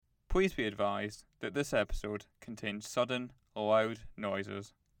Please be advised that this episode contains sudden, loud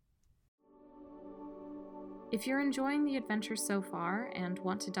noises. If you're enjoying the adventure so far and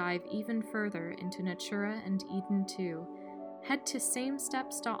want to dive even further into Natura and Eden 2, head to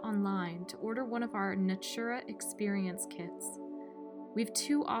samesteps.online to order one of our Natura Experience Kits. We've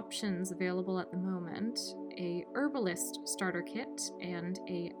two options available at the moment, a Herbalist Starter Kit and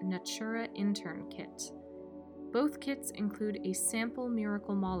a Natura Intern Kit. Both kits include a sample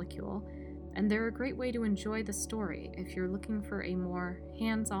miracle molecule, and they're a great way to enjoy the story if you're looking for a more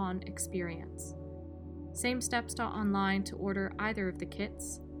hands-on experience. Samesteps.online to order either of the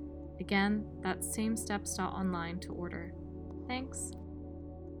kits. Again, that's samesteps.online to order. Thanks.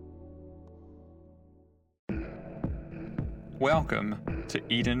 Welcome to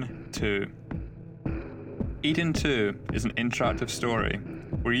Eden 2. Eden 2 is an interactive story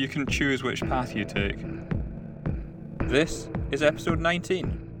where you can choose which path you take. This is episode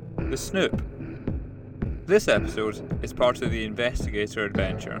 19, The Snoop. This episode is part of the Investigator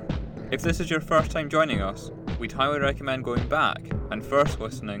adventure. If this is your first time joining us, we'd highly recommend going back and first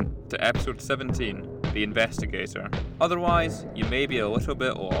listening to episode 17, The Investigator. Otherwise, you may be a little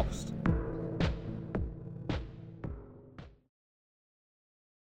bit lost.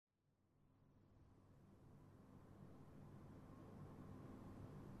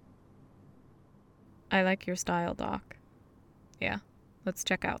 I like your style, Doc. Yeah, let's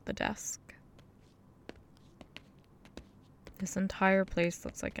check out the desk. This entire place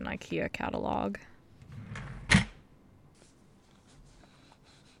looks like an IKEA catalog.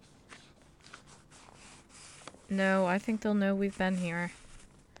 No, I think they'll know we've been here.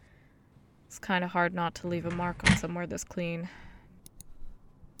 It's kind of hard not to leave a mark on somewhere this clean.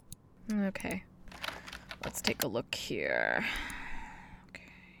 Okay, let's take a look here.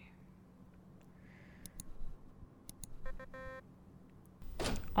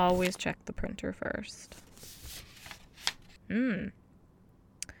 Always check the printer first.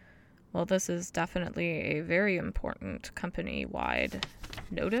 Well, this is definitely a very important company-wide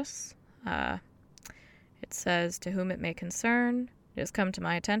notice. It says, "To whom it may concern, it has come to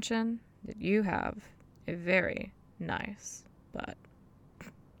my attention that you have a very nice butt.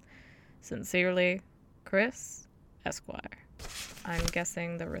 Sincerely, Chris, Esquire." I'm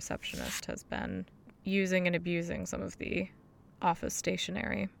guessing the receptionist has been using and abusing some of the office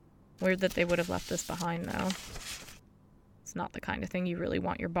stationery. Weird that they would have left this behind, though. It's not the kind of thing you really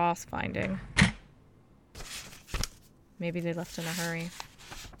want your boss finding. Maybe they left in a hurry.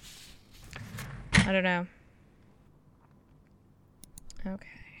 I don't know.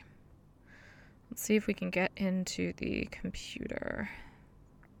 Okay. Let's see if we can get into the computer.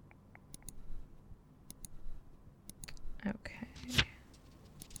 Okay.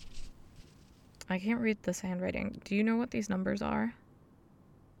 I can't read this handwriting. Do you know what these numbers are?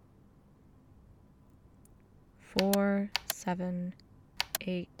 4, 7,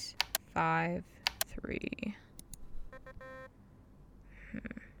 8, 5, 3.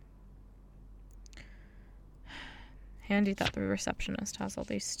 Handy that the receptionist has all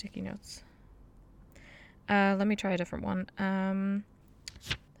these sticky notes. Let me try a different one.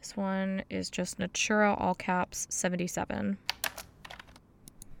 This one is just Natura, all caps, 77.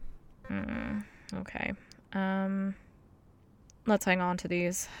 Okay. Let's hang on to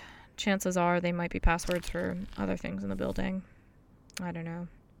these. Chances are they might be passwords for other things in the building. I don't know.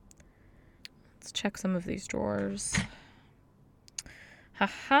 Let's check some of these drawers.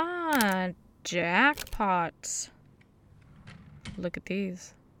 Haha! Jackpot! Look at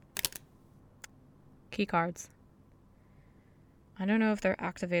these. Key cards. I don't know if they're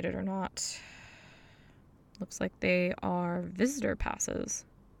activated or not. Looks like they are visitor passes.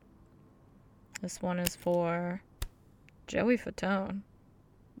 This one is for Joey Fatone.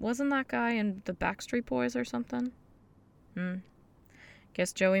 Wasn't that guy in the Backstreet Boys or something?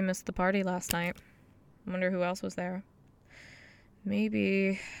 Guess Joey missed the party last night. Wonder who else was there.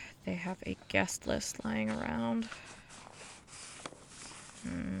 Maybe they have a guest list lying around.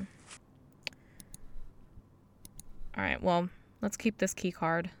 Alright, well, let's keep this key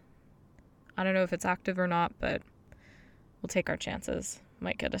card. I don't know if it's active or not, but we'll take our chances.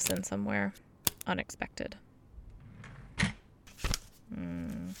 Might get us in somewhere unexpected.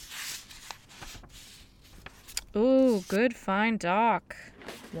 Ooh, good find, Doc.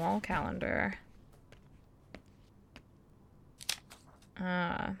 Wall calendar.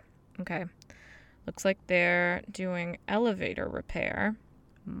 Okay. Looks like they're doing elevator repair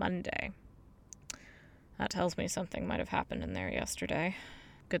Monday. That tells me something might have happened in there yesterday.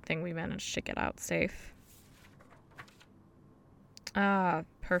 Good thing we managed to get out safe. Ah,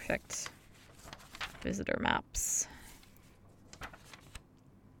 perfect. Visitor maps.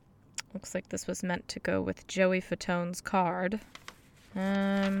 Looks like this was meant to go with Joey Fatone's card.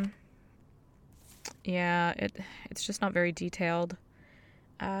 Yeah, it's just not very detailed.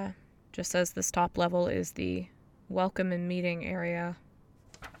 Just says this top level is the welcome and meeting area.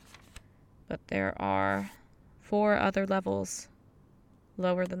 But there are 4 other levels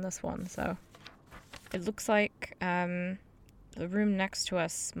lower than this one, so it looks like the room next to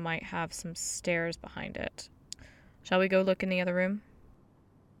us might have some stairs behind it. Shall we go look in the other room?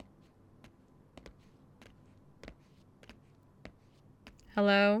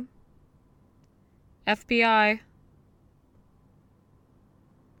 Hello? FBI?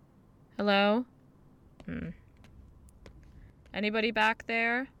 Hello? Anybody back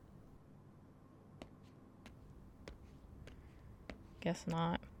there? Guess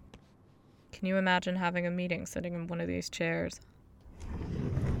not. Can you imagine having a meeting sitting in one of these chairs?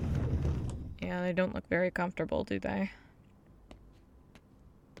 Yeah, they don't look very comfortable, do they?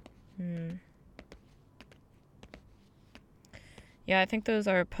 Yeah, I think those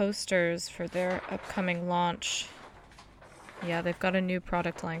are posters for their upcoming launch. Yeah, they've got a new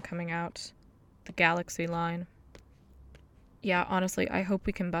product line coming out. The Galaxy line. Yeah, honestly, I hope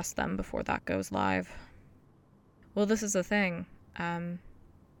we can bust them before that goes live. Well, this is the thing.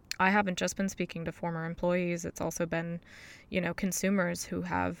 I haven't just been speaking to former employees. It's also been, consumers who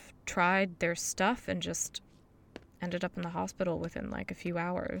have tried their stuff and just ended up in the hospital within like a few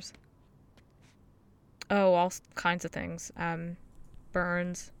hours. Oh, all kinds of things.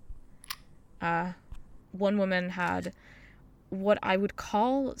 Burns. One woman had what I would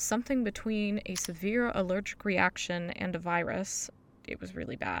call something between a severe allergic reaction and a virus. It was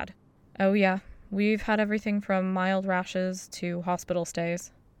really bad. Oh yeah, we've had everything from mild rashes to hospital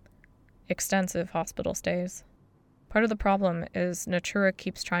stays. Extensive hospital stays. Part of the problem is Natura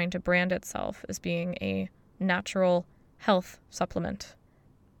keeps trying to brand itself as being a natural health supplement.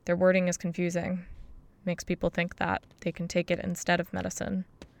 Their wording is confusing. Makes people think that they can take it instead of medicine,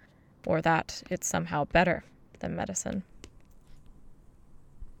 or that it's somehow better than medicine.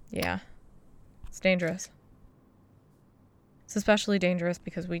 Yeah, it's dangerous. It's especially dangerous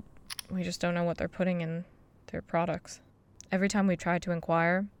because we just don't know what they're putting in their products. Every time we try to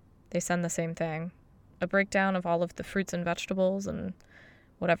inquire, they send the same thing. A breakdown of all of the fruits and vegetables and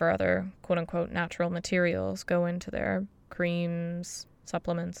whatever other quote-unquote natural materials go into their creams,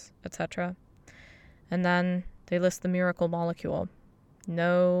 supplements, etc. And then they list the miracle molecule.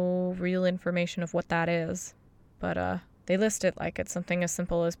 No real information of what that is, but they list it like it's something as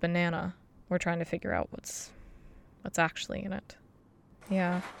simple as banana. We're trying to figure out what's actually in it.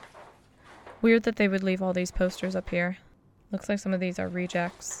 Yeah. Weird that they would leave all these posters up here. Looks like some of these are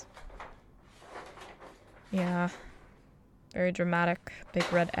rejects. Yeah. Very dramatic,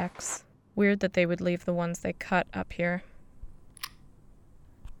 big red X. Weird that they would leave the ones they cut up here.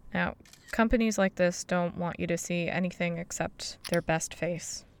 Now, companies like this don't want you to see anything except their best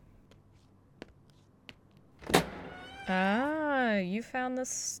face. Ah, you found the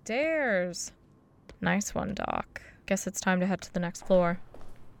stairs. Nice one, Doc. Guess it's time to head to the next floor.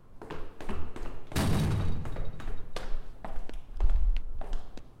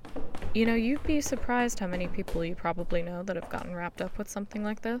 You'd be surprised how many people you probably know that have gotten wrapped up with something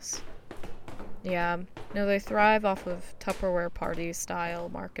like this. Yeah, they thrive off of Tupperware party style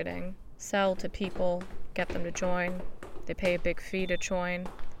marketing. Sell to people, get them to join. They pay a big fee to join.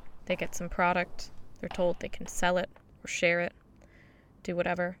 They get some product. They're told they can sell it or share it. Do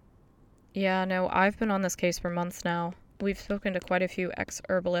whatever. Yeah, no, I've been on this case for months now. We've spoken to quite a few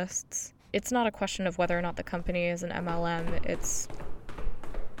ex-herbalists. It's not a question of whether or not the company is an MLM. It's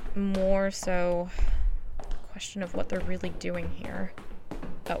more so a question of what they're really doing here.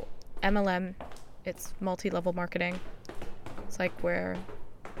 Oh, MLM, it's multi-level marketing. It's like where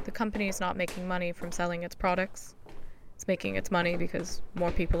the company is not making money from selling its products. It's making its money because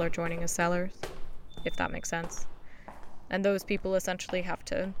more people are joining as sellers, if that makes sense. And those people essentially have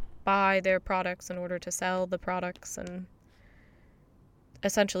to buy their products in order to sell the products, and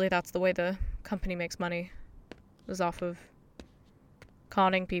essentially that's the way the company makes money, is off of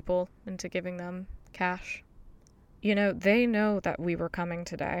conning people into giving them cash. They know that we were coming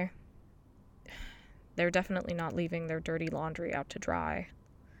today. They're definitely not leaving their dirty laundry out to dry.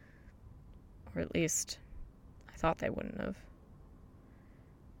 Or at least, I thought they wouldn't have.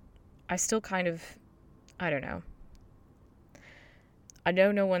 I still I don't know. I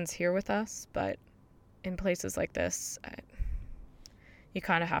know no one's here with us, but in places like this, you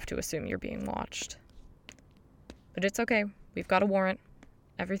kind of have to assume you're being watched. But it's okay. We've got a warrant.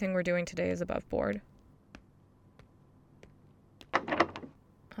 Everything we're doing today is above board.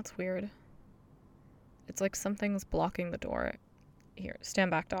 That's weird. It's like something's blocking the door. Here,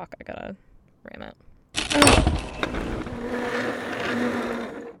 stand back, Doc. I gotta ram it.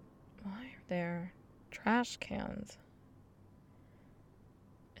 Why are there trash cans?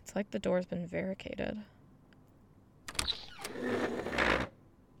 It's like the door's been barricaded.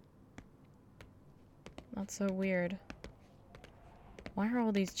 That's so weird. Why are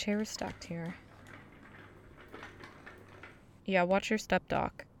all these chairs stacked here? Yeah, watch your step,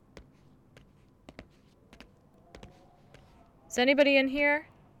 Doc. Is anybody in here?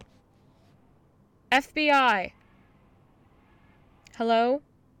 FBI! Hello?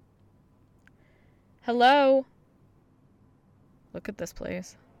 Hello? Look at this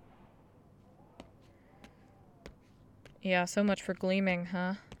place. Yeah, so much for gleaming,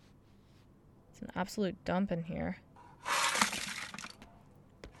 huh? It's an absolute dump in here.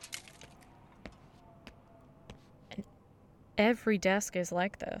 And every desk is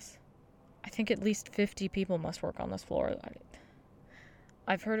like this. I think at least 50 people must work on this floor.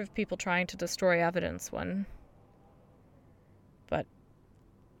 I've heard of people trying to destroy evidence but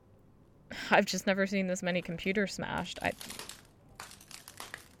I've just never seen this many computers smashed.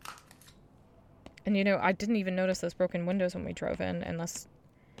 And you know, I didn't even notice those broken windows when we drove in, unless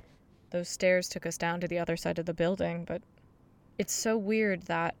those stairs took us down to the other side of the building, but it's so weird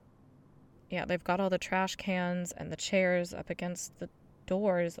that, yeah, they've got all the trash cans and the chairs up against the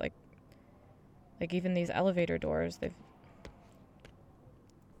doors, like even these elevator doors,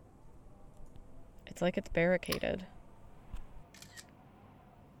 it's like it's barricaded.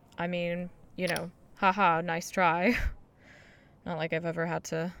 I mean, you know, haha, nice try. Not like I've ever had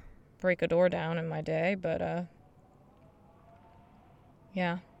to break a door down in my day, but,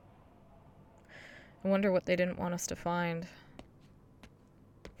 yeah. I wonder what they didn't want us to find.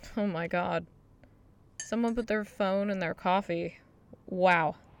 Oh my god. Someone put their phone in their coffee.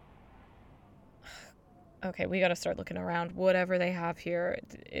 Wow. Okay, we gotta start looking around. Whatever they have here,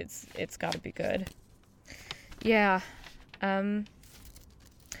 it's gotta be good. Yeah. Oh,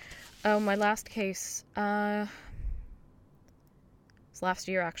 my last case, it was last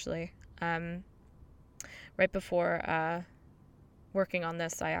year, actually. Right before, working on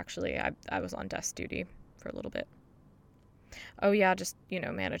this, I was on desk duty for a little bit. Oh yeah, just, you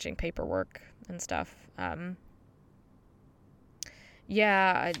know, managing paperwork and stuff.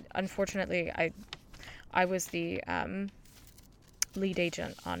 Yeah, unfortunately, I was the, lead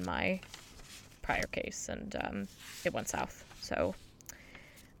agent on my prior case, and, it went south, so,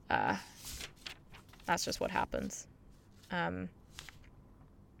 that's just what happens. But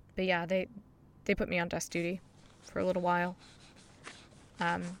yeah, they put me on desk duty for a little while.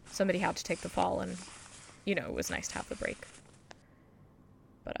 Somebody had to take the fall, and, you know, it was nice to have the break.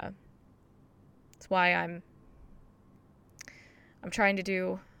 But, that's why I'm trying to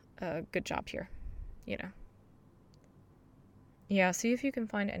do a good job here, you know. Yeah, see if you can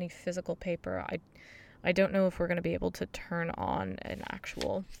find any physical paper. I don't know if we're going to be able to turn on an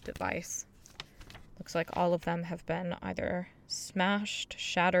actual device. Looks like all of them have been either smashed,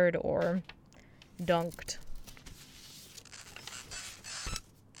 shattered, or dunked.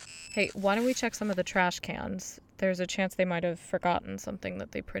 Hey, why don't we check some of the trash cans? There's a chance they might have forgotten something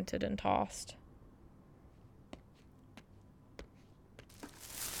that they printed and tossed.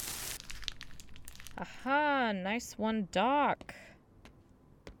 Aha, nice one, Doc.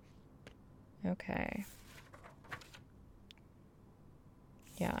 Okay.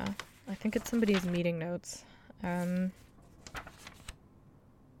 Yeah, I think it's somebody's meeting notes. Okay,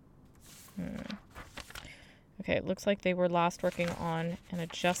 it looks like they were last working on an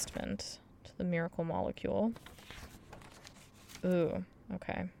adjustment to the miracle molecule. Ooh,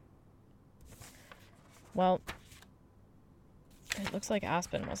 okay. Well, it looks like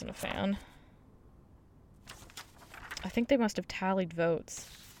Aspen wasn't a fan. I think they must have tallied votes.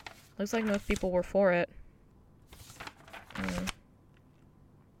 Looks like most people were for it.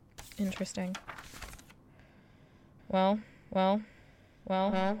 Interesting. Well.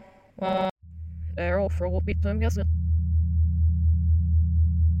 They're all for what we I'm guessing.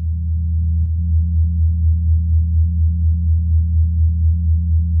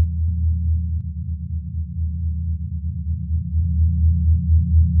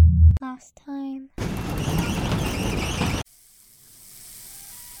 Last time.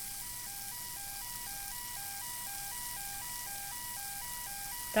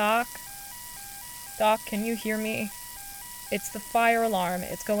 Doc, can you hear me? It's the fire alarm.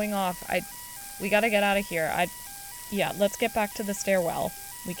 It's going off. We gotta get out of here. Yeah, let's get back to the stairwell.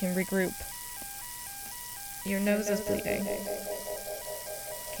 We can regroup. Your nose is bleeding.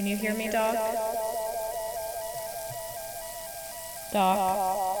 Can you hear me, Doc?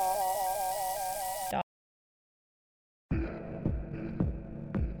 Doc?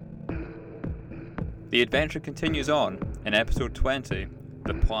 The adventure continues on in episode 20,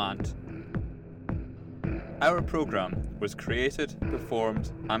 The Plant. Our programme was created,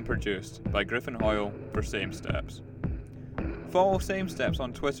 performed and produced by Griffin Hoyle for Same Steps. Follow Same Steps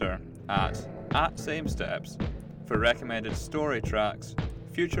on Twitter at @SameSteps for recommended story tracks,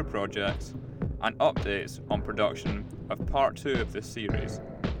 future projects and updates on production of part 2 of this series.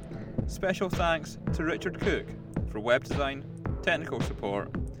 Special thanks to Richard Cook for web design, technical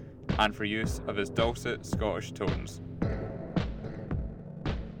support and for use of his dulcet Scottish tones.